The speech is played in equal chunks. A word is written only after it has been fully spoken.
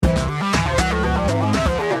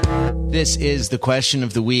This is the question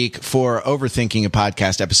of the week for Overthinking a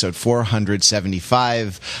Podcast, episode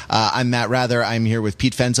 475. I'm Matt Rather. I'm here with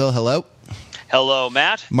Pete Fenzel. Hello. Hello,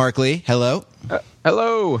 Matt. Mark Lee. Hello.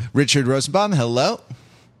 Hello. Richard Rosenbaum. Hello.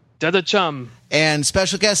 Dada chum. And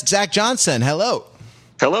special guest Zach Johnson. Hello.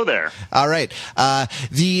 Hello there. All right.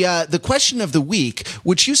 The question of the week,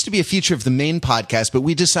 which used to be a feature of the main podcast, but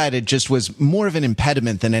we decided just was more of an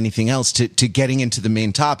impediment than anything else to getting into the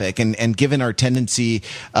main topic. And given our tendency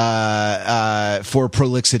for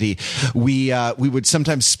prolixity, we would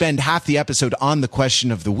sometimes spend half the episode on the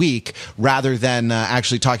question of the week rather than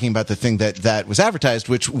actually talking about the thing that was advertised,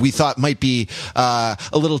 which we thought might be a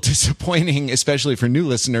little disappointing, especially for new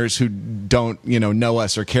listeners who don't know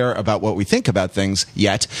us or care about what we think about things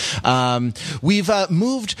yet. We've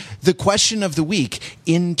moved the question of the week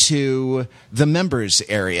into the members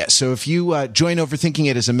area. So if you join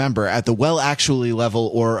Overthinking It as a member at the Well Actually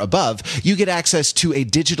level or above, you get access to a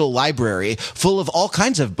digital library full of all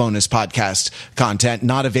kinds of bonus podcast content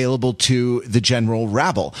not available to the general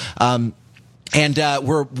rabble. And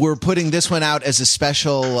we're putting this one out as a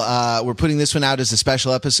special. We're putting this one out as a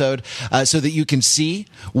special episode so that you can see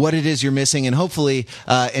what it is you're missing, and hopefully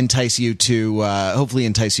entice you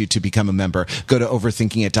to become a member. Go to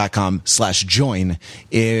overthinkingit.com/join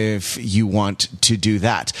if you want to do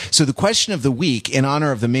that. So the question of the week, in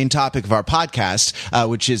honor of the main topic of our podcast,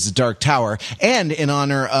 which is The Dark Tower, and in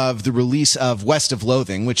honor of the release of West of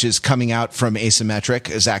Loathing, which is coming out from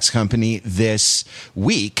Asymmetric, Zach's company, this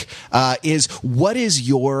week, is what is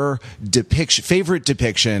your favorite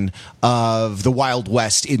depiction of the Wild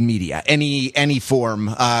West in media? Any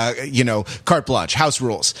form, carte blanche, house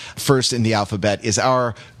rules. First in the alphabet is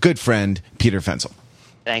our good friend, Peter Fenzel.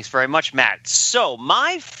 Thanks very much, Matt. So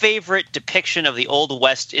my favorite depiction of the Old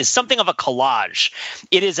West is something of a collage.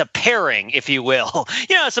 It is a pairing, if you will.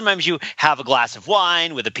 Sometimes you have a glass of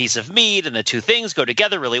wine with a piece of meat, and the two things go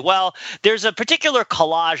together really well. There's a particular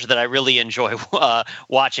collage that I really enjoy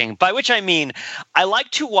watching, by which I mean I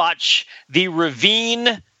like to watch the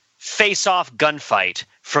Ravine face-off gunfight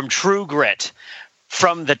from True Grit,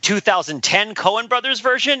 from the 2010 Coen Brothers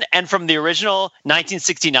version and from the original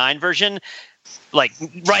 1969 version, like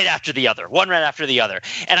right after the other, one right after the other.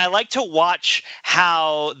 And I like to watch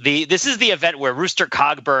how this is the event where Rooster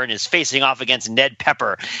Cogburn is facing off against Ned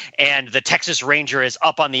Pepper, and the Texas Ranger is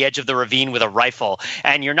up on the edge of the ravine with a rifle,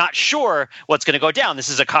 and you're not sure what's going to go down. This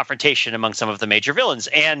is a confrontation among some of the major villains.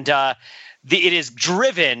 And it is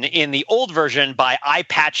driven in the old version by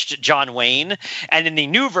eye-patched John Wayne, and in the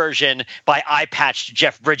new version by eye-patched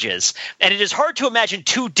Jeff Bridges. And it is hard to imagine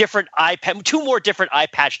two more different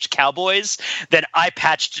eye-patched cowboys than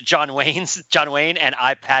eye-patched John Wayne and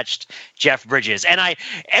eye-patched Jeff Bridges. And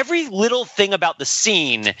every little thing about the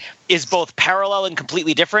scene is both parallel and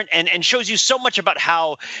completely different, and shows you so much about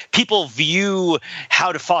how people view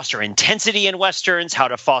how to foster intensity in Westerns, how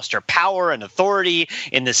to foster power and authority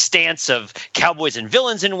in the stance of cowboys and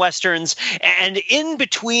villains in Westerns. And in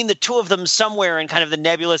between the two of them, somewhere in kind of the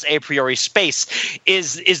nebulous a priori space,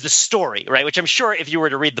 is the story, right? Which I'm sure if you were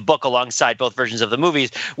to read the book alongside both versions of the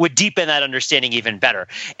movies would deepen that understanding even better.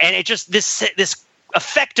 And it just, this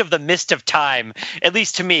effect of the mist of time, at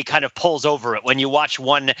least to me, kind of pulls over it when you watch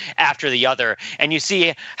one after the other, and you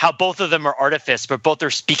see how both of them are artifice, but both are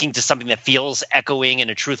speaking to something that feels echoing in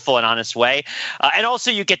a truthful and honest way. And also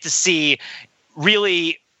you get to see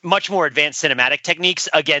really much more advanced cinematic techniques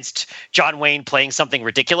against John Wayne playing something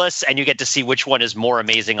ridiculous, and you get to see which one is more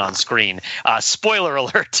amazing on screen. Spoiler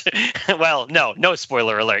alert. Well, no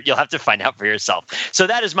spoiler alert. You'll have to find out for yourself. So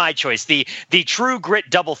that is my choice. The True Grit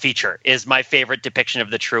double feature is my favorite depiction of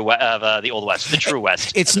the the Old West, the True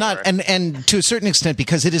West. It's not, and to a certain extent,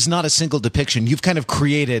 because it is not a single depiction, you've kind of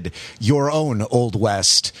created your own Old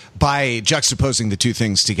West by juxtaposing the two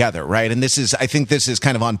things together, right? And I think this is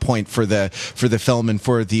kind of on point for the film and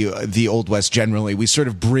for the Old West generally. We sort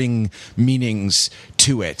of bring meanings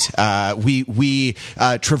to it. We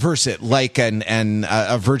traverse it like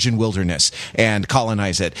a virgin wilderness and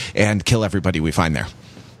colonize it and kill everybody we find there.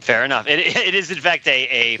 Fair enough. It is, in fact,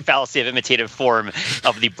 a fallacy of imitative form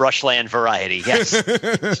of the brushland variety. Yes.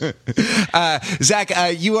 Zach,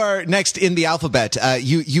 you are next in the alphabet.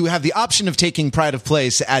 You have the option of taking pride of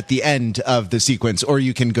place at the end of the sequence, or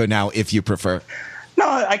you can go now if you prefer. No,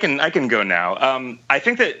 I can go now. I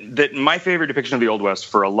think that my favorite depiction of the Old West,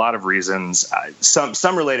 for a lot of reasons,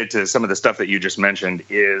 some related to some of the stuff that you just mentioned,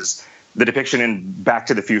 is the depiction in Back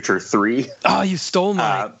to the Future 3. Oh, you stole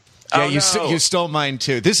mine. Yeah, you stole mine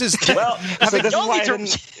too. This is well. So this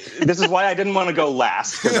is why I didn't want to go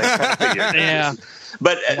last, because I kind of figured. Yeah,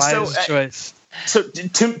 but wise choice. So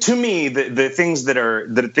to me, the things that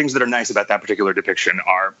are nice about that particular depiction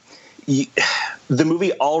are, the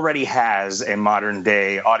movie already has a modern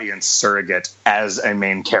day audience surrogate as a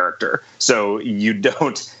main character. So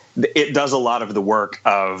it does a lot of the work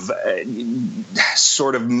of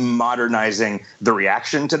sort of modernizing the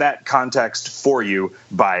reaction to that context for you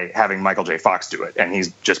by having Michael J. Fox do it. And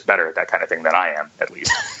he's just better at that kind of thing than I am, at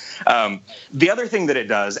least. The other thing that it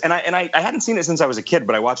does, and I hadn't seen it since I was a kid,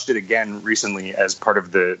 but I watched it again recently as part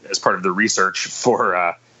of the research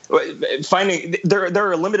for finding there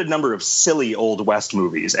are a limited number of silly Old West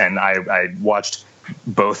movies, and I watched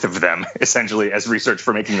both of them essentially as research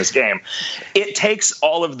for making this game. It takes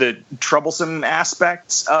all of the troublesome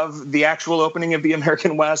aspects of the actual opening of the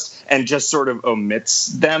American West and just sort of omits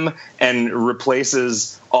them and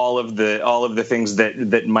replaces all of the things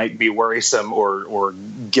that might be worrisome or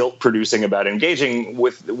guilt producing about engaging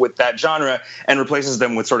with that genre, and replaces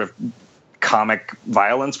them with sort of comic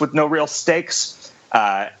violence with no real stakes.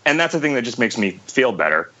 And that's the thing that just makes me feel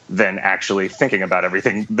better than actually thinking about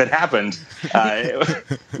everything that happened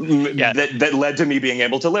that led to me being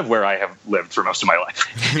able to live where I have lived for most of my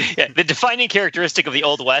life. Yeah, the defining characteristic of the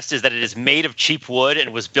Old West is that it is made of cheap wood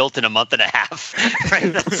and was built in a month and a half.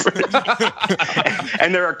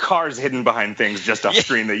 And there are cars hidden behind things just off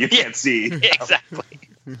screen that you can't see. Exactly.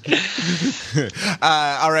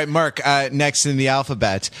 All right, Mark, next in the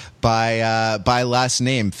alphabet by last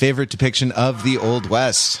name, favorite depiction of the Old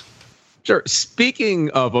West. Sure.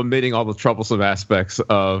 Speaking of omitting all the troublesome aspects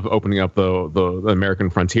of opening up the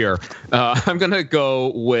American frontier, I'm going to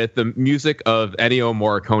go with the music of Ennio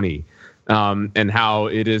Morricone. And how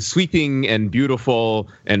it is sweeping and beautiful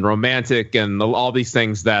and romantic and all these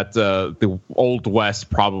things that the Old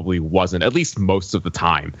West probably wasn't, at least most of the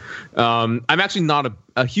time. I'm actually not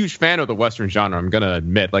a huge fan of the Western genre, I'm going to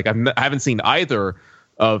admit. Like, I haven't seen either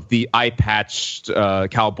of the eye-patched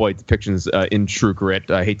cowboy depictions in True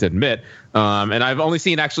Grit, I hate to admit. And I've only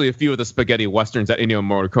seen actually a few of the spaghetti westerns that Ennio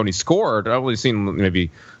Morricone scored. I've only seen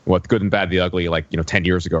maybe Good and Bad, the Ugly, 10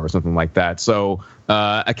 years ago or something like that. So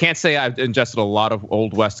I can't say I've ingested a lot of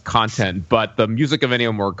Old West content, but the music of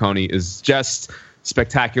Ennio Morricone is just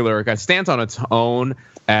spectacular. It stands on its own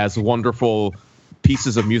as wonderful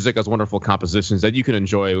pieces of music, as wonderful compositions that you can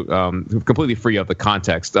enjoy completely free of the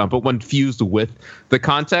context. But when fused with the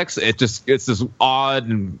context, it's this odd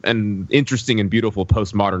and interesting and beautiful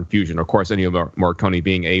postmodern fusion. Of course, Ennio Morricone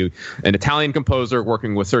being an Italian composer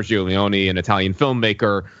working with Sergio Leone, an Italian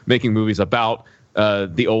filmmaker, making movies about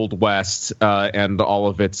the Old West and all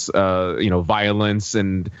of its violence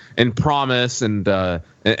and promise and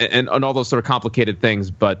all those sort of complicated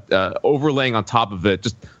things, but overlaying on top of it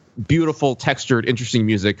just beautiful, textured, interesting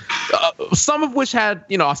music, some of which had,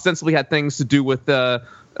 ostensibly had things to do with quote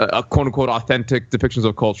unquote authentic depictions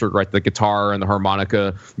of culture, right? The guitar and the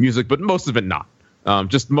harmonica music, but most of it not.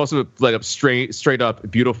 Just most of it straight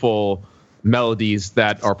up beautiful melodies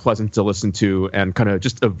that are pleasant to listen to and kind of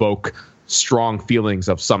just evoke strong feelings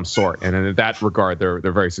of some sort. And in that regard, they're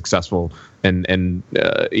very successful and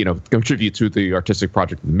contribute to the artistic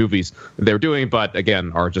project of the movies they're doing, but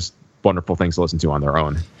again, are just wonderful things to listen to on their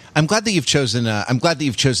own. I'm glad that you've chosen.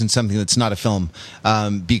 Something that's not a film,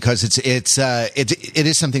 because it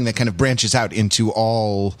is something that kind of branches out into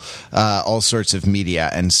all sorts of media,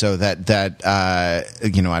 and so that I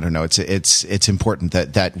don't know. It's important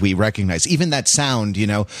that we recognize even that sound.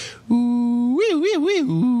 Ooh, wee, wee, wee,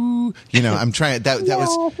 ooh. I'm trying. That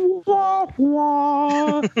was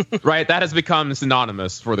right. That has become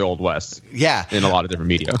synonymous for the Old West. Yeah, in a lot of different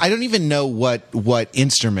media. I don't even know what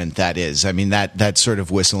instrument that is. I mean that sort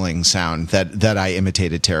of whistling sound that I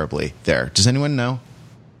imitated terribly there. Does anyone know?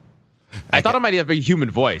 I thought it might have a human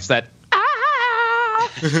voice that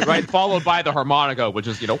right, followed by the harmonica, which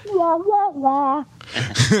is wah, wah, wah.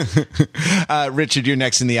 Richard, you're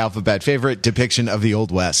next in the alphabet. Favorite depiction of the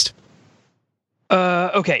Old West?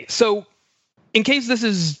 Okay, so in case this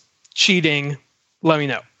is cheating, let me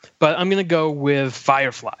know. But I'm going to go with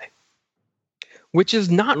Firefly, which is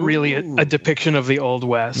not really a depiction of the Old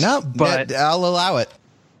West. No, but I'll allow it.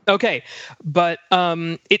 Okay, but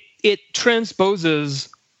it transposes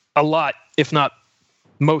a lot, if not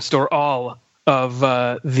most or all, of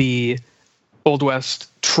the Old West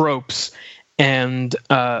tropes and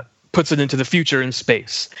puts it into the future in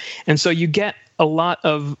space. And so you get a lot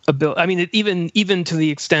of ability. I mean, even to the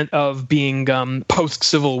extent of being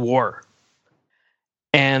post-Civil War.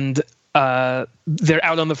 And they're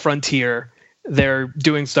out on the frontier. They're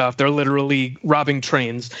doing stuff. They're literally robbing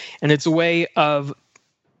trains. And it's a way of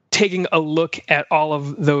taking a look at all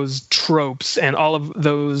of those tropes and all of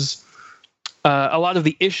those, a lot of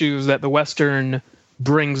the issues that the Western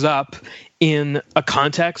brings up in a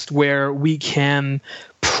context where we can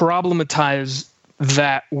problematize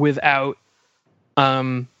that without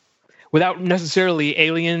necessarily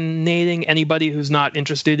alienating anybody who's not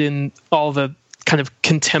interested in all the kind of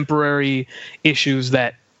contemporary issues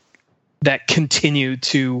that continue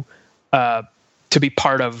to be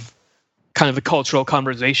part of kind of the cultural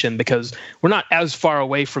conversation, because we're not as far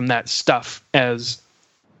away from that stuff as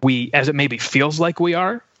it maybe feels like we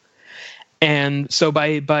are. And so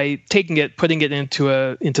by taking it, putting it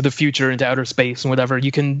into the future, into outer space and whatever,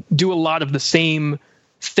 you can do a lot of the same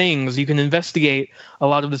things. You can investigate a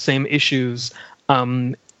lot of the same issues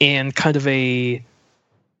in kind of a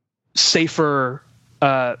safer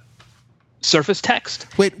surface text.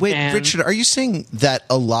 Wait, Richard, are you saying that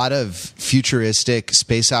a lot of futuristic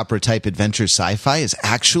space opera type adventure sci-fi is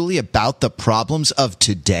actually about the problems of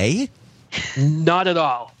today? Not at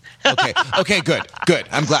all. Okay, good.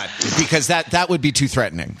 I'm glad, because that would be too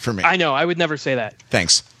threatening for me. I know, I would never say that.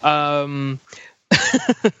 Thanks. But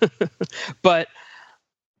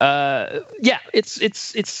yeah,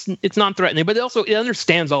 it's non-threatening, but it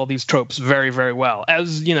understands all these tropes very, very well,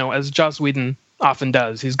 as you know, as Joss Whedon often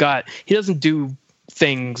does. He doesn't do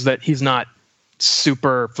things that he's not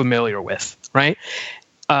super familiar with, right?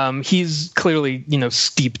 He's clearly,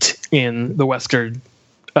 steeped in the Western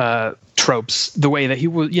tropes, the way that he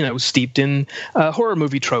was, steeped in horror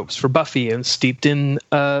movie tropes for Buffy, and steeped in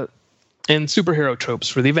superhero tropes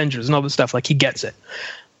for the Avengers and all this stuff. Like, he gets it.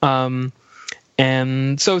 And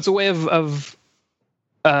so it's a way of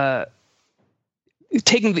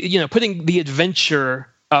taking putting the adventure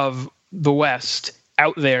of the West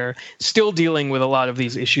out there, still dealing with a lot of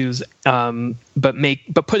these issues,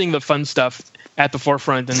 but putting the fun stuff at the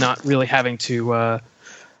forefront, and not really having to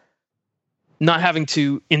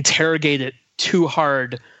interrogate it too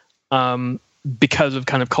hard because of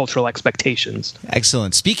kind of cultural expectations.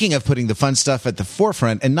 Excellent. Speaking of putting the fun stuff at the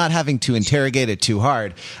forefront and not having to interrogate it too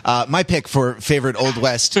hard, my pick for favorite Old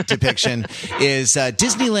West depiction is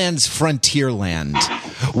Disneyland's Frontierland.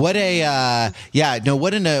 What an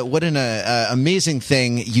amazing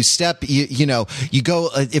thing. You go,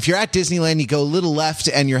 if you're at Disneyland, you go a little left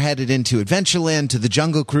and you're headed into Adventureland, to the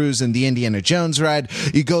Jungle Cruise and the Indiana Jones ride.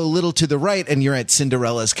 You go a little to the right and you're at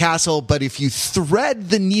Cinderella's castle. But if you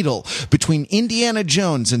thread the needle between Indiana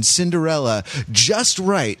Jones and Cinderella just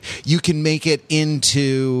right, you can make it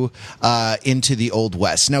into the Old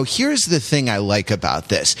West. Now, here's the thing I like about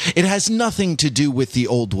this. It has nothing to do with the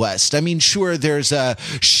Old West. I mean, sure, there's a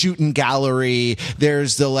shooting gallery.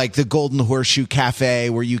 There's the Golden Horseshoe Cafe,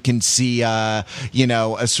 where you can see, a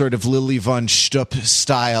sort of Lily von Stupp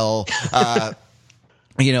style,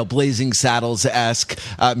 Blazing Saddles-esque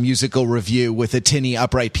musical review with a tinny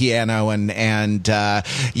upright piano and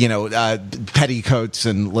petticoats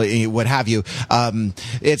and what have you.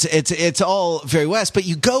 It's all very West, but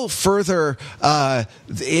you go further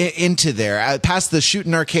into there, past the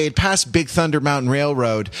Shooting Arcade, past Big Thunder Mountain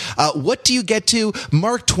Railroad. What do you get to?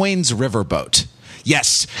 Mark Twain's Riverboat.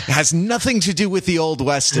 Yes, it has nothing to do with the Old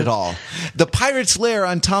West at all. The Pirate's Lair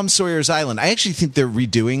on Tom Sawyer's Island. I actually think they're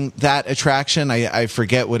redoing that attraction. I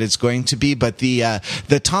forget what it's going to be, but the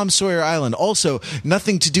Tom Sawyer Island, also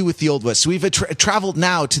nothing to do with the Old West. So we've traveled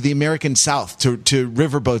now to the American South, to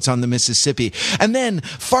riverboats on the Mississippi, and then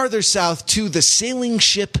farther south to the sailing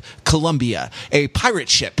ship Columbia, a pirate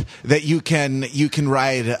ship that you can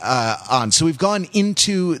ride on. So we've gone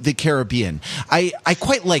into the Caribbean. I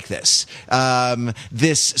quite like this.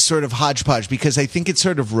 This sort of hodgepodge, because I think it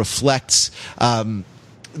sort of reflects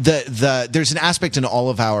there's an aspect in all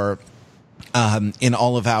of our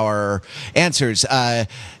answers,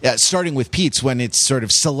 starting with Pete's, when it's sort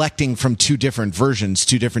of selecting from two different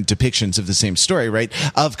depictions of the same story, right?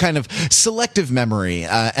 Of kind of selective memory.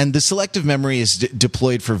 And the selective memory is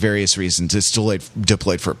deployed for various reasons. It's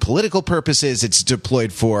deployed for political purposes. It's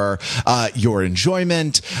deployed for your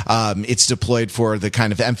enjoyment. It's deployed for the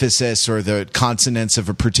kind of emphasis or the consonance of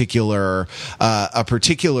a particular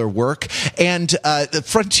work. And the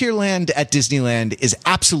Frontierland at Disneyland is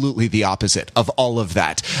absolutely the opposite of all of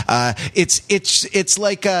that. It's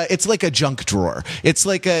like a junk drawer. It's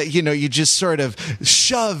like you just sort of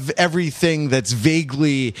shove everything that's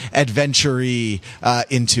vaguely adventure-y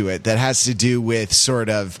into it, that has to do with sort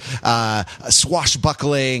of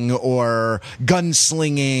swashbuckling or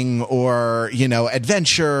gunslinging or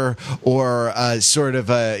adventure, or sort of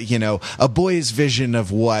a boy's vision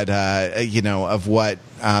of what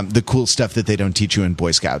the cool stuff that they don't teach you in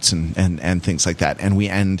Boy Scouts and things like that. And we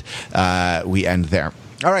end there.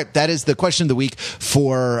 All right, that is the question of the week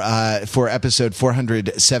for episode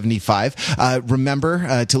 475.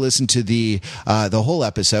 Remember to listen to the whole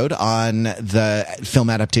episode on the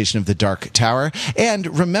film adaptation of The Dark Tower,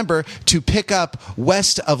 and remember to pick up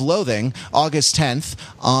West of Loathing August 10th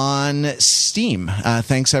on Steam.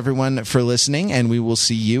 Thanks everyone for listening, and we will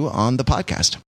see you on the podcast.